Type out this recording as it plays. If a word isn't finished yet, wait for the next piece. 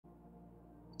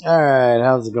Alright,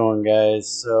 how's it going, guys?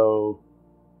 So,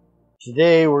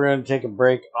 today we're going to take a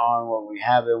break on what we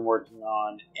have been working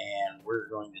on, and we're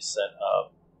going to set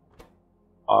up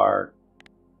our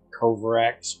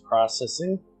KOVAREX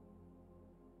processing,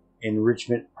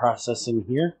 enrichment processing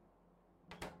here.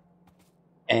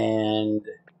 And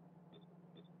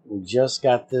we just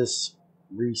got this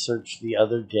research the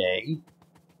other day,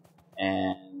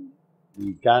 and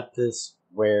we've got this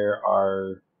where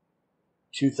our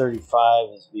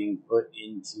 235 is being put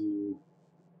into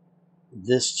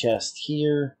this chest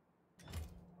here.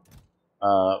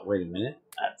 Wait a minute.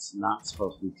 That's not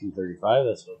supposed to be 235.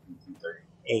 That's supposed to be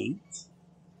 238.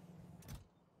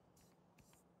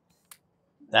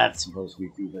 That's supposed to be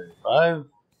 235.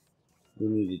 We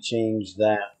need to change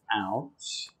that out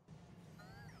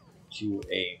to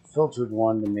a filtered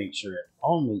one to make sure it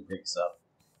only picks up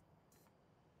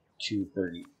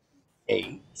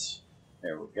 238.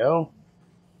 There we go.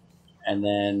 And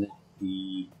then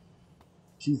the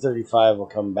 235 will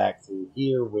come back through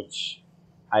here, which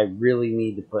I really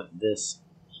need to put this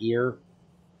here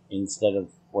instead of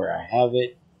where I have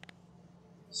it.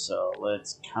 So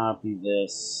let's copy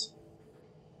this,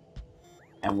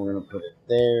 and we're going to put it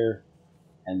there,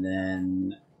 and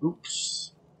then,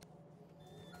 oops,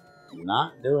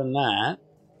 not doing that.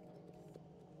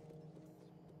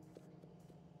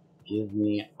 Give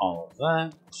me all of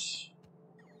that,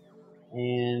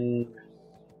 and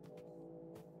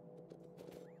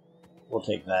we'll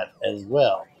take that as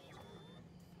well.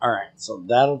 Alright, so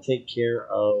that'll take care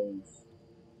of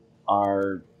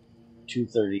our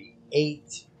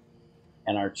 238,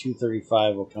 and our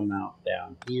 235 will come out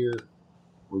down here.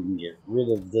 We can get rid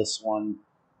of this one,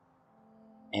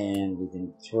 and we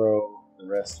can throw the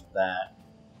rest of that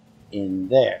in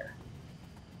there.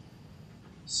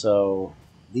 So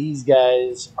these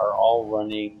guys are all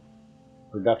running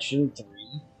production 3,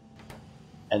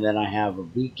 and then I have a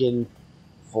beacon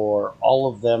for all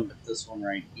of them but this one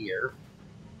right here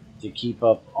to keep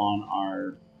up on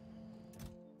our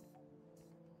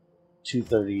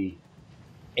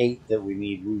 238 that we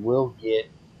need. We will get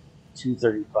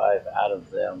 235 out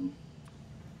of them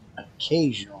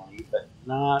occasionally, but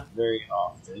not very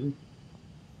often.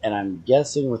 And I'm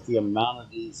guessing with the amount of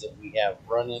these that we have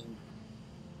running,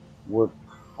 we're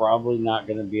probably not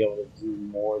going to be able to do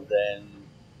more than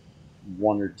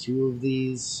 1 or 2 of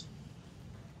these.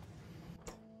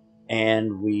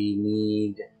 And we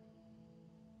need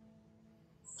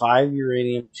 5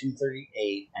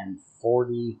 uranium-238 and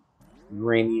 40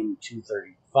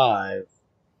 uranium-235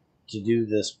 to do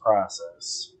this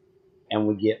process. And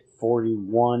we get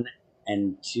 41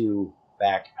 and 2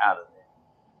 back out of it.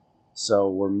 So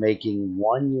we're making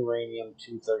 1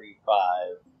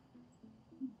 uranium-235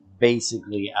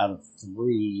 basically out of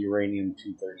 3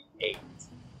 uranium-238.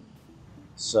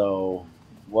 So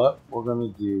what we're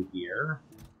going to do here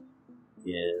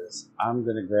is I'm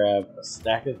going to grab a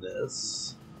stack of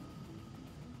this,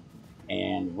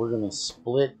 and we're going to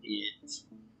split it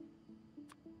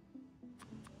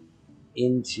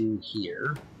into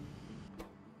here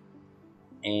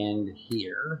and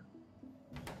here.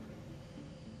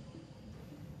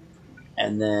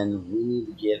 And then we need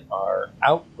to get our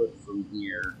output from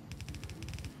here,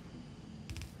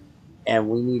 and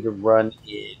we need to run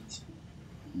it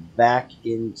back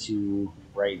into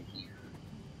right here.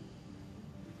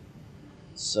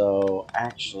 So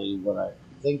actually what I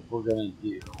think we're going to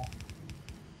do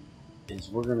is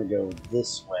we're going to go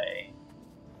this way.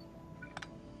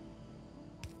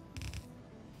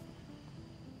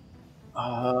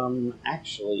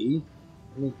 Actually,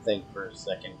 let me think for a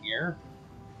second here.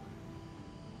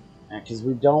 Because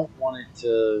we don't want it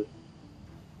to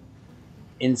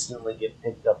instantly get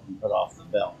picked up and put off the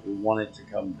belt. We want it to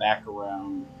come back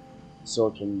around so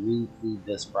it can refeed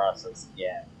this process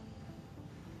again.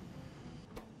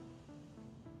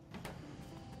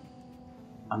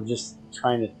 I'm just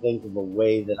trying to think of a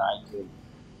way that I could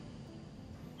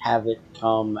have it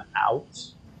come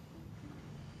out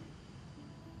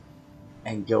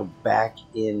and go back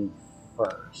in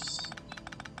first.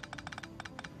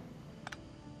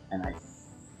 And I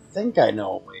think I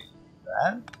know a way to do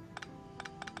that.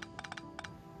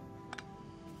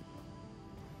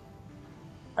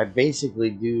 I basically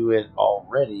do it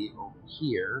already over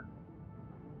here.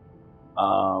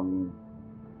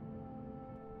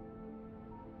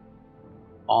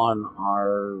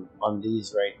 On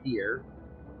these right here,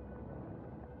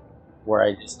 where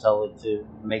I just tell it to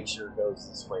make sure it goes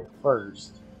this way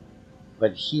first.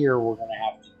 But here we're going to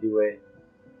have to do it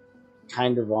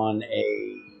kind of on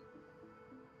a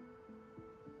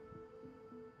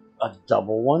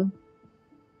double one.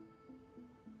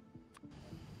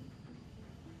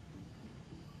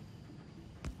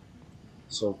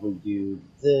 So if we do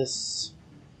this,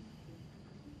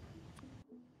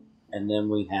 and then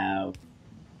we have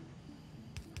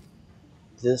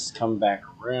this come back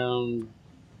around,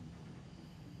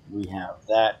 we have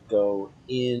that go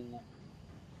in.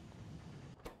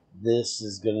 This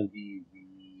is going to be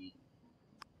the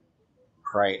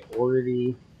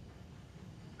priority.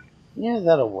 Yeah,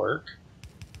 that'll work.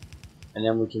 And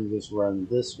then we can just run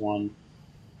this one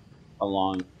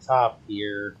along the top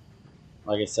here.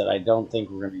 Like I said, I don't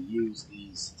think we're going to use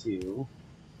these two,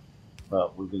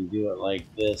 but we can do it like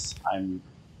this. And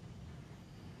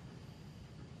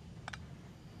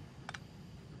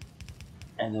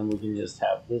then we can just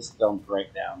have this dumped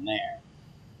right down there.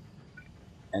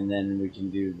 And then we can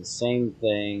do the same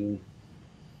thing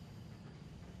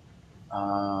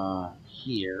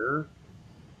here,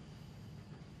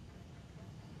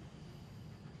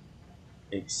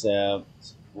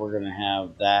 except we're going to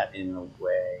have that in the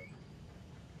way.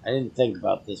 I didn't think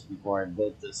about this before I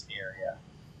built this area.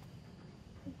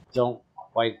 I don't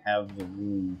quite have the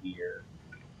room here.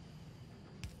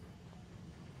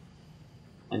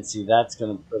 And see, that's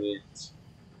going to put it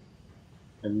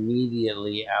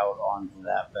immediately out onto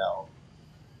that belt.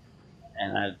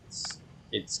 And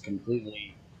it's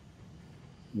completely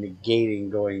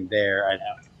negating going there. I'd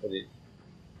have to put it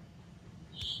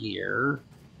here.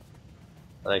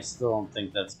 But I still don't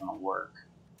think that's going to work.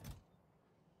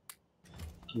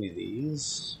 Give me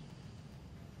these.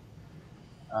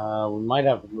 We might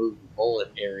have to move the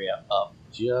bullet area up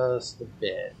just a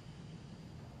bit,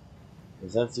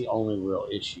 because that's the only real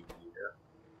issue here.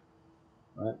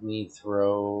 Let me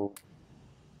throw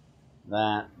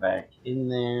that back in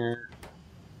there.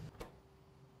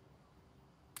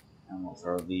 And we'll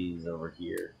throw these over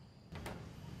here.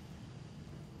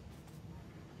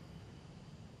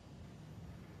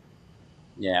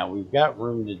 Yeah, we've got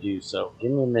room to do so.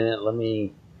 Give me a minute. Let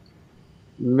me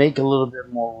make a little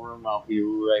bit more room. I'll be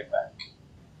right back.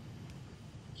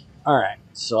 Alright,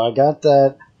 so I got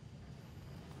that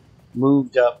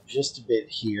moved up just a bit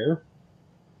here.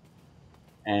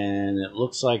 And it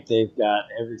looks like they've got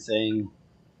everything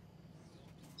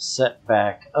set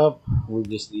back up. We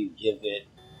just need to give it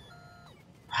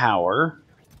power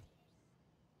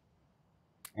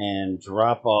and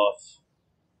drop off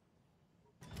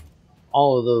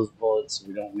all of those bullets so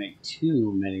we don't make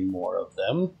too many more of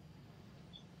them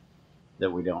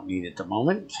that we don't need at the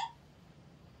moment.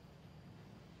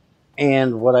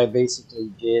 And what I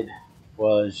basically did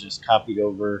was just copied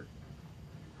over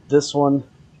this one,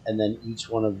 and then each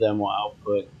one of them will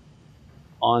output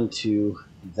onto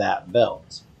that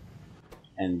belt.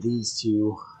 And these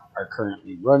two are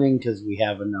currently running because we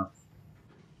have enough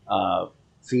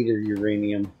feeder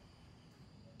uranium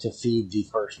to feed the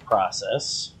first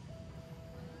process.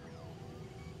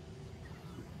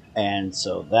 And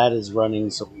so that is running,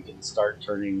 so we can start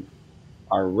turning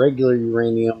our regular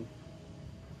uranium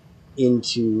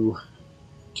into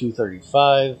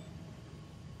 235.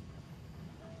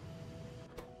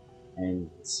 And you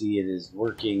can see it is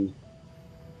working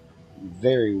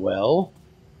very well.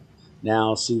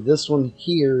 Now, see, this one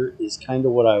here is kind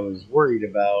of what I was worried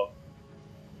about.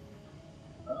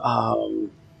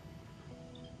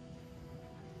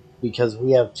 Because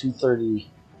we have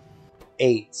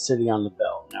 238 sitting on the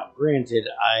belt. Now, granted,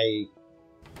 I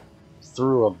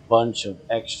threw a bunch of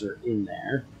extra in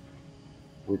there,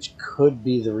 which could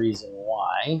be the reason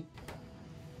why.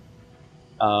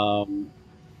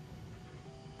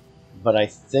 But I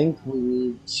think we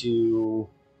need to...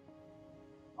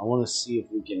 I want to see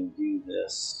if we can do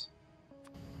this.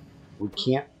 We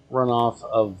can't run off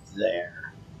of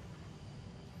there,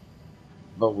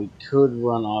 but we could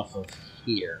run off of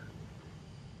here.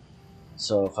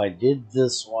 So if I did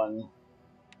this one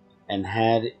and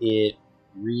had it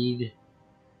read...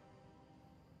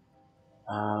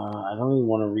 I don't even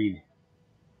want to read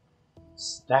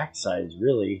stack size,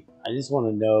 really. I just want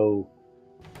to know...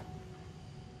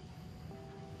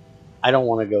 I don't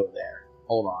want to go there.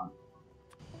 Hold on.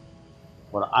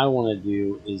 What I want to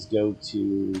do is go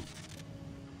to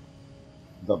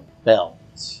the belt.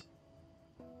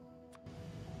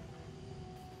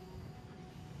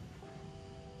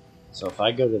 So if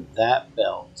I go to that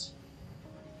belt,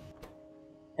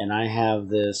 and I have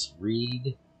this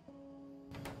read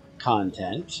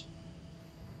content,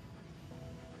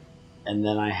 and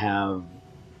then I have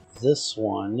this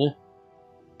one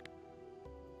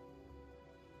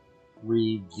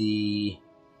read the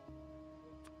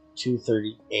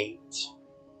 238,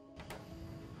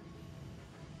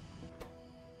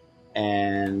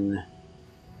 and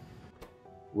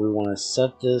we want to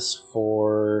set this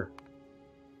for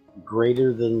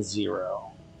greater than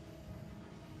 0.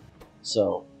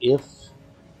 So if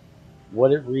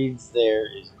what it reads there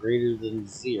is greater than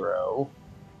 0.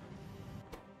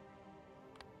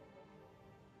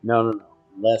 No.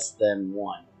 Less than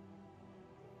 1.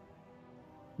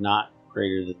 Not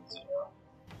greater than 0.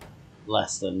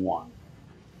 Less than 1.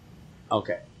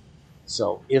 Okay.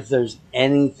 So if there's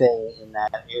anything in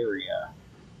that area,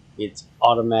 it's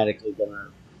automatically going to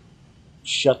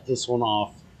shut this one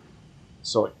off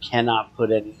so it cannot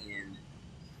put any in,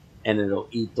 and it'll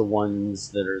eat the ones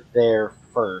that are there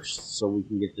first so we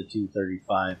can get the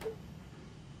 235.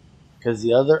 Because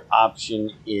the other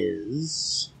option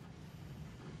is,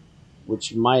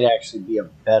 which might actually be a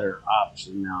better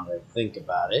option now that I think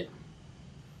about it.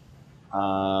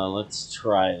 Let's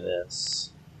try this.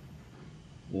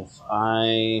 If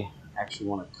I actually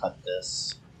want to cut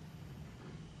this,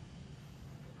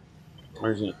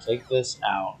 we're just going to take this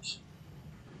out,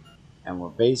 and we're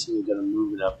basically going to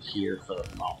move it up here for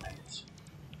the moment.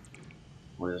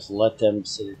 We'll just let them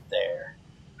sit it there.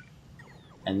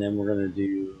 And then we're going to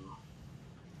do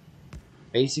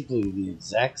basically the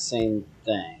exact same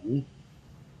thing.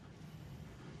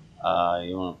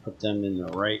 You want to put them in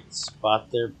the right spot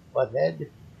there, butthead.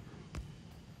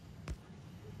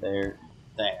 There.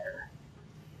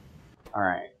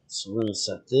 Alright, so we're going to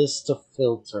set this to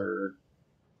filter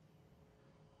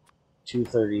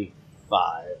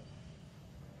 235.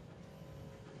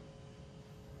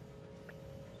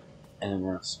 And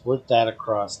we're going to split that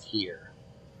across here.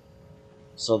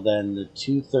 So then the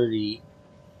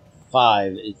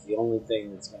 235 is the only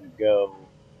thing that's going to go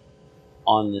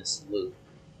on this loop.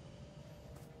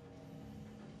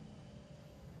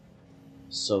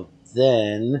 So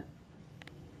then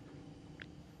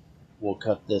we'll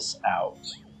cut this out.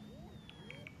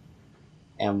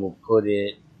 And we'll put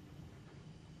it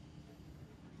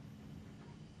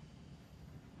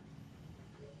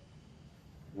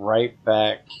right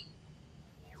back.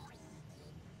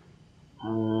 How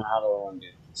do I want to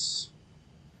do this?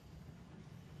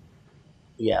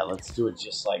 Yeah, let's do it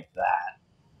just like that.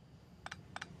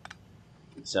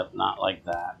 Except not like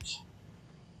that.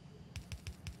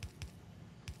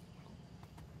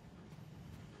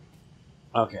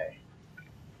 Okay.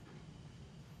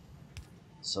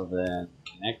 So then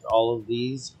connect all of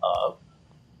these up.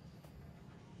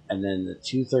 And then the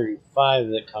 235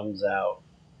 that comes out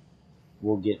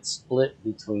will get split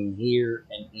between here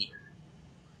and here.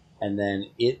 And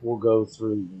then it will go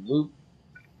through the loop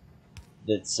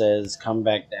that says come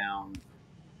back down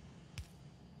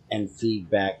and feed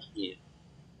back in.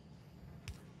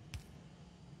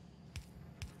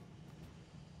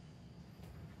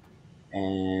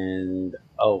 And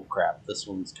oh crap, this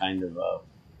one's kind of a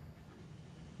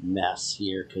mess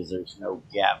here because there's no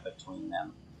gap between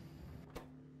them.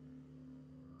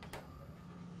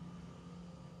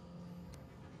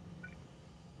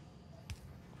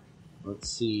 Let's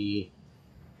see.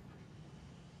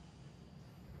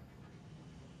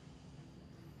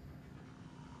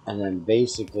 And then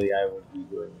basically I would be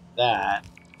doing that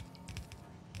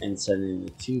and sending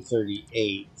the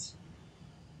 238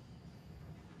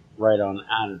 right on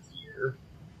out of here.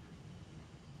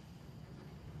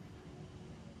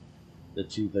 The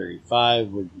 235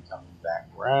 would be coming back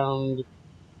around.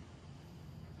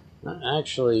 That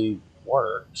actually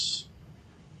works.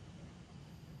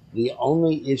 The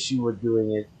only issue with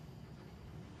doing it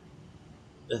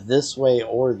this way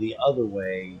or the other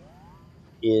way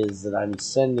is that I'm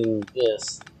sending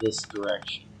this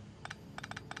direction.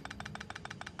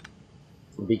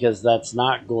 Because that's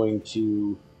not going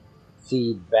to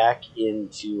feed back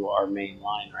into our main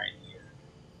line right here.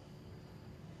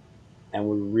 And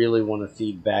we really want to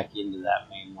feed back into that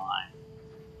main line.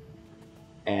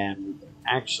 And we can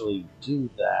actually do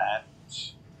that.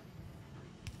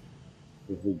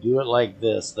 If we do it like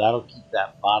this, that'll keep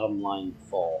that bottom line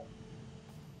full.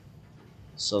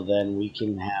 So then we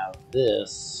can have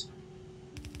this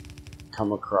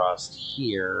come across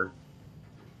here.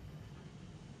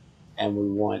 And we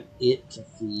want it to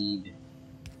feed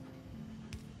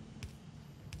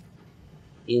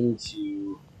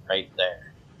into right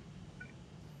there.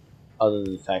 Other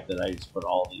than the fact that I just put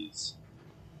all these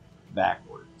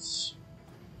backwards.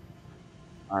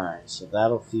 Alright, so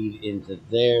that'll feed into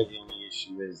there. The only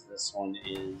issue is this one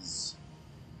is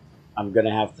I'm going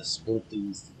to have to split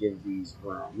these to give these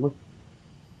room.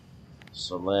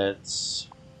 So let's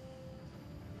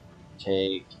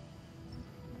take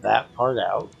that part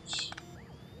out.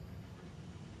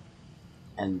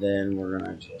 And then we're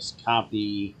going to just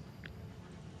copy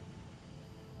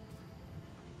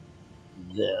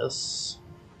this.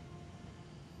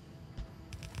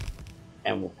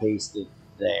 And we'll paste it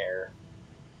there.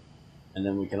 And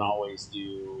then we can always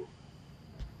do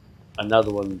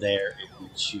another one there if we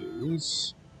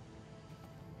choose.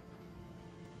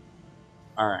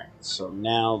 Alright, so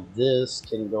now this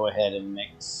can go ahead and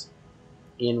mix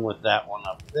in with that one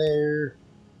up there.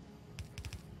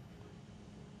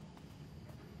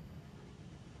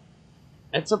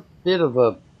 It's a bit of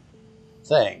a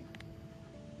thing,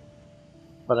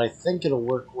 but I think it'll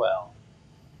work well.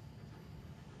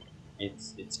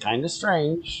 It's kind of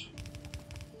strange,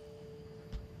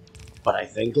 but I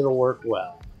think it'll work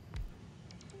well.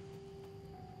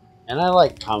 And I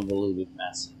like convoluted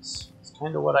messes. It's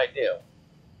kind of what I do.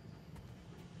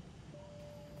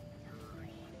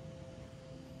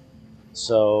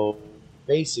 So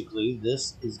basically,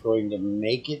 this is going to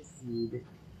make it feed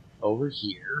over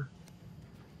here.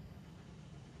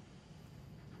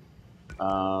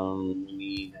 We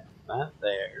need that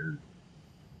there,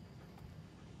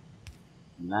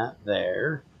 and that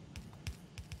there.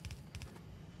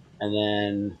 And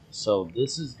then, so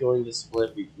this is going to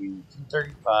split between the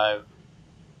 235,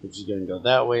 which is going to go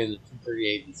that way, and the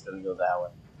 238 is going to go that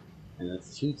way. And the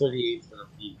 238 is going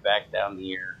to feed back down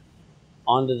here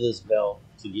onto this belt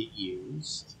to get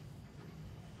used.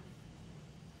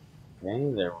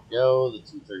 Okay, there we go. The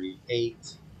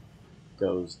 238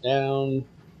 goes down.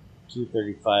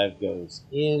 235 goes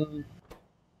in.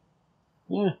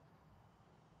 Yeah,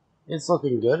 it's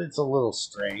looking good. It's a little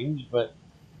strange, but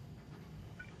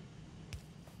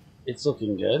it's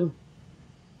looking good.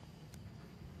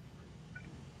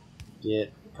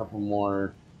 Get a couple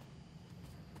more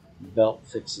belt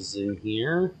fixes in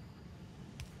here.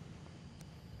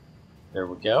 There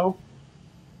we go.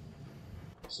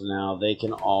 So now they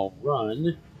can all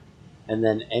run, and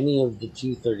then any of the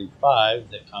 235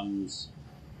 that comes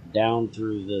down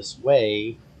through this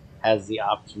way has the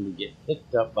option to get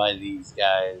picked up by these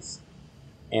guys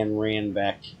and ran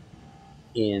back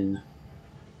in.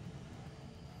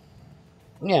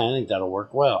 Yeah, I think that'll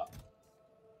work well.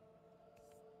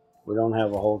 We don't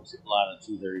have a whole lot of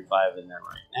 235 in there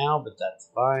right now, but that's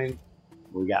fine.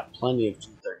 We got plenty of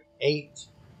 238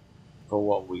 for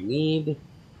what we need.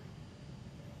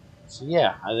 So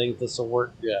yeah, I think this will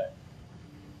work good.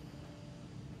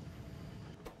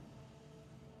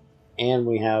 And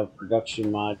we have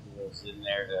production modules in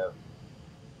there to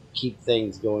keep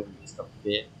things going just a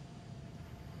bit.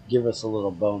 Give us a little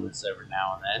bonus every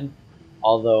now and then.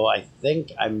 Although I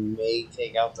think I may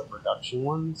take out the production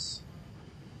ones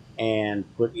and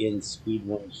put in speed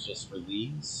ones just for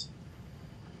these.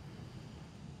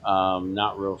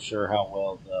 Not real sure how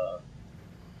well the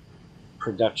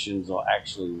productions will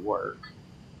actually work.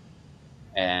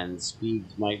 And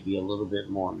speeds might be a little bit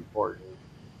more important.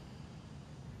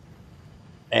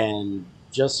 And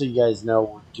just so you guys know,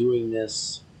 we're doing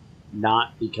this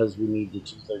not because we need the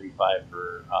 235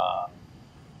 for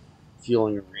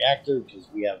fueling a reactor, because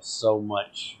we have so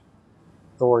much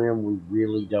thorium we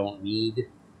really don't need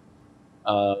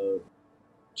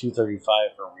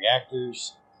 235 for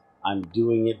reactors. I'm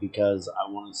doing it because I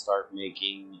want to start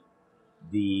making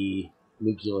the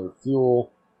nuclear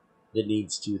fuel that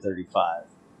needs 235.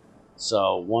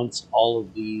 So once all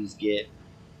of these get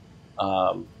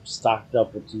stocked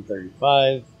up with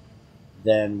 235,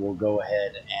 then we'll go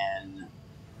ahead and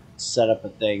set up a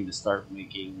thing to start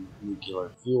making nuclear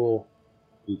fuel,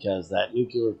 because that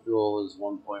nuclear fuel is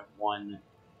 1.21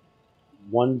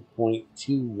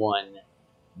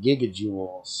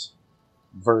 gigajoules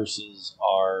versus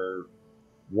our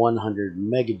 100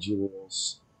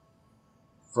 megajoules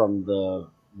from the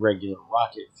regular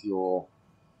rocket fuel,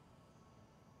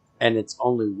 and it's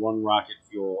only one rocket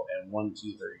fuel and one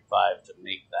 235 to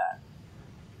make that.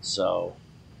 So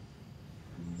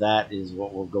that is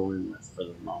what we're going with for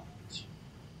the moment.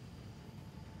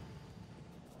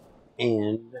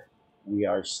 And we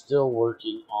are still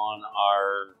working on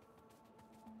our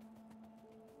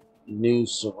new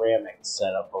ceramic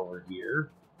setup over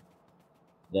here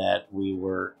that we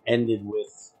were ended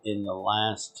with in the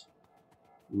last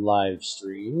live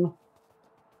stream.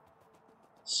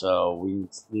 So we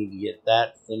need to get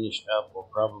that finished up. We're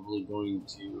probably going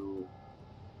to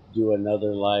do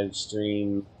another live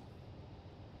stream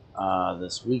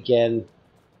this weekend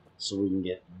so we can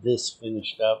get this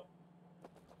finished up.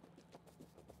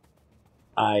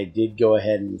 I did go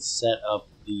ahead and set up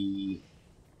the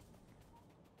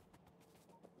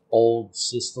old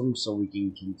system so we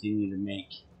can continue to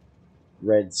make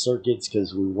red circuits,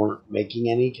 because we weren't making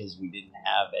any because we didn't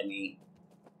have any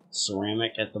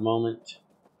ceramic at the moment,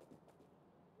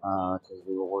 because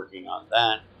we were working on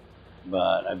that.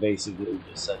 But I basically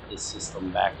just set this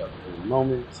system back up for the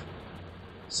moment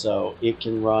so it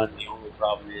can run. The only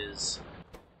problem is,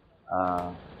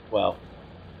 well,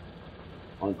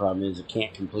 Only problem is it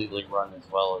can't completely run as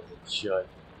well as it should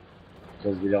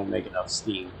because we don't make enough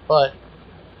steam. But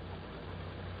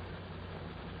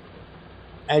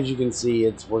as you can see,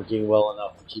 it's working well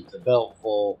enough to keep the belt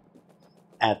full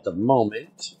at the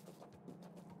moment.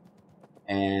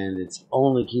 And it's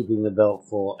only keeping the belt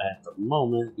full at the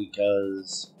moment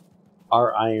because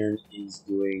our iron is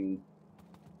doing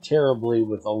terribly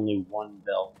with only one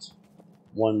belt,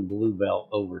 one blue belt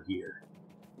over here.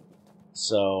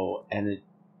 So, and it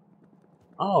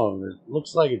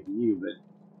looks like it's you, but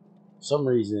for some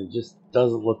reason it just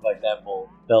doesn't look like that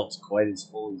belt's quite as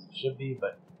full as it should be,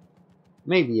 but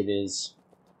maybe it is.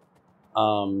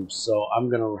 So I'm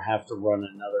going to have to run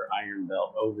another iron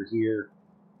belt over here.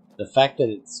 The fact that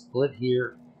it's split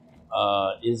here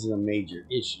isn't a major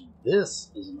issue. This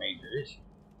is a major issue.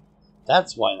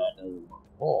 That's why that doesn't look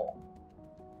full.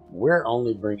 We're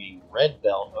only bringing red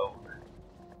belt over.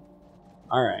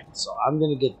 Alright, so I'm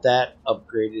going to get that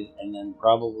upgraded and then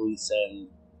probably send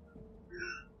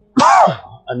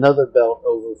another belt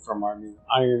over from our new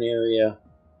iron area.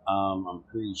 I'm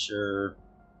pretty sure,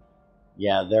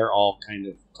 yeah, they're all kind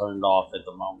of turned off at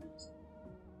the moment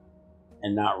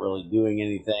and not really doing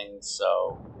anything,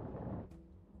 so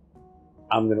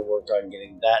I'm going to work on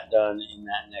getting that done in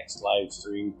that next live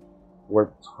stream. We're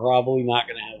probably not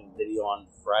going to have a video on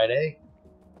Friday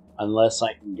unless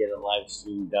I can get a live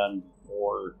stream done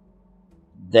before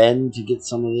then to get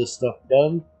some of this stuff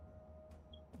done.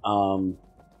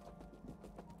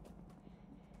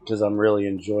 Because I'm really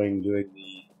enjoying doing the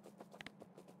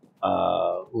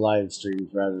live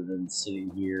streams rather than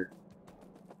sitting here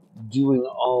doing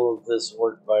all of this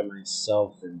work by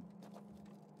myself. And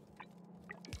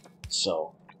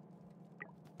so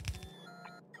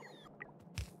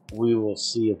we will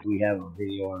see if we have a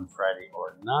video on Friday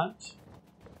or not.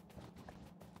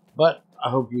 But I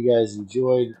hope you guys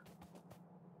enjoyed.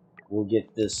 We'll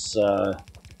get this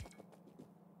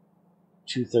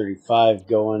 235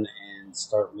 going and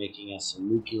start making us some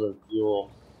nuclear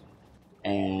fuel.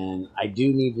 And I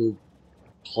do need to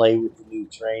play with the new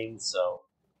train, so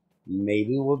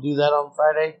maybe we'll do that on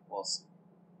Friday. We'll see.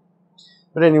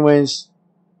 But anyways,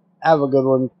 have a good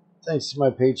one. Thanks to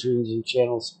my patrons and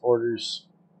channel supporters.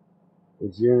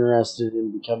 If you're interested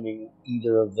in becoming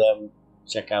either of them,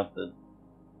 check out the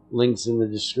links in the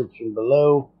description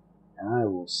below. And I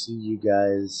will see you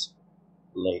guys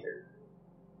later.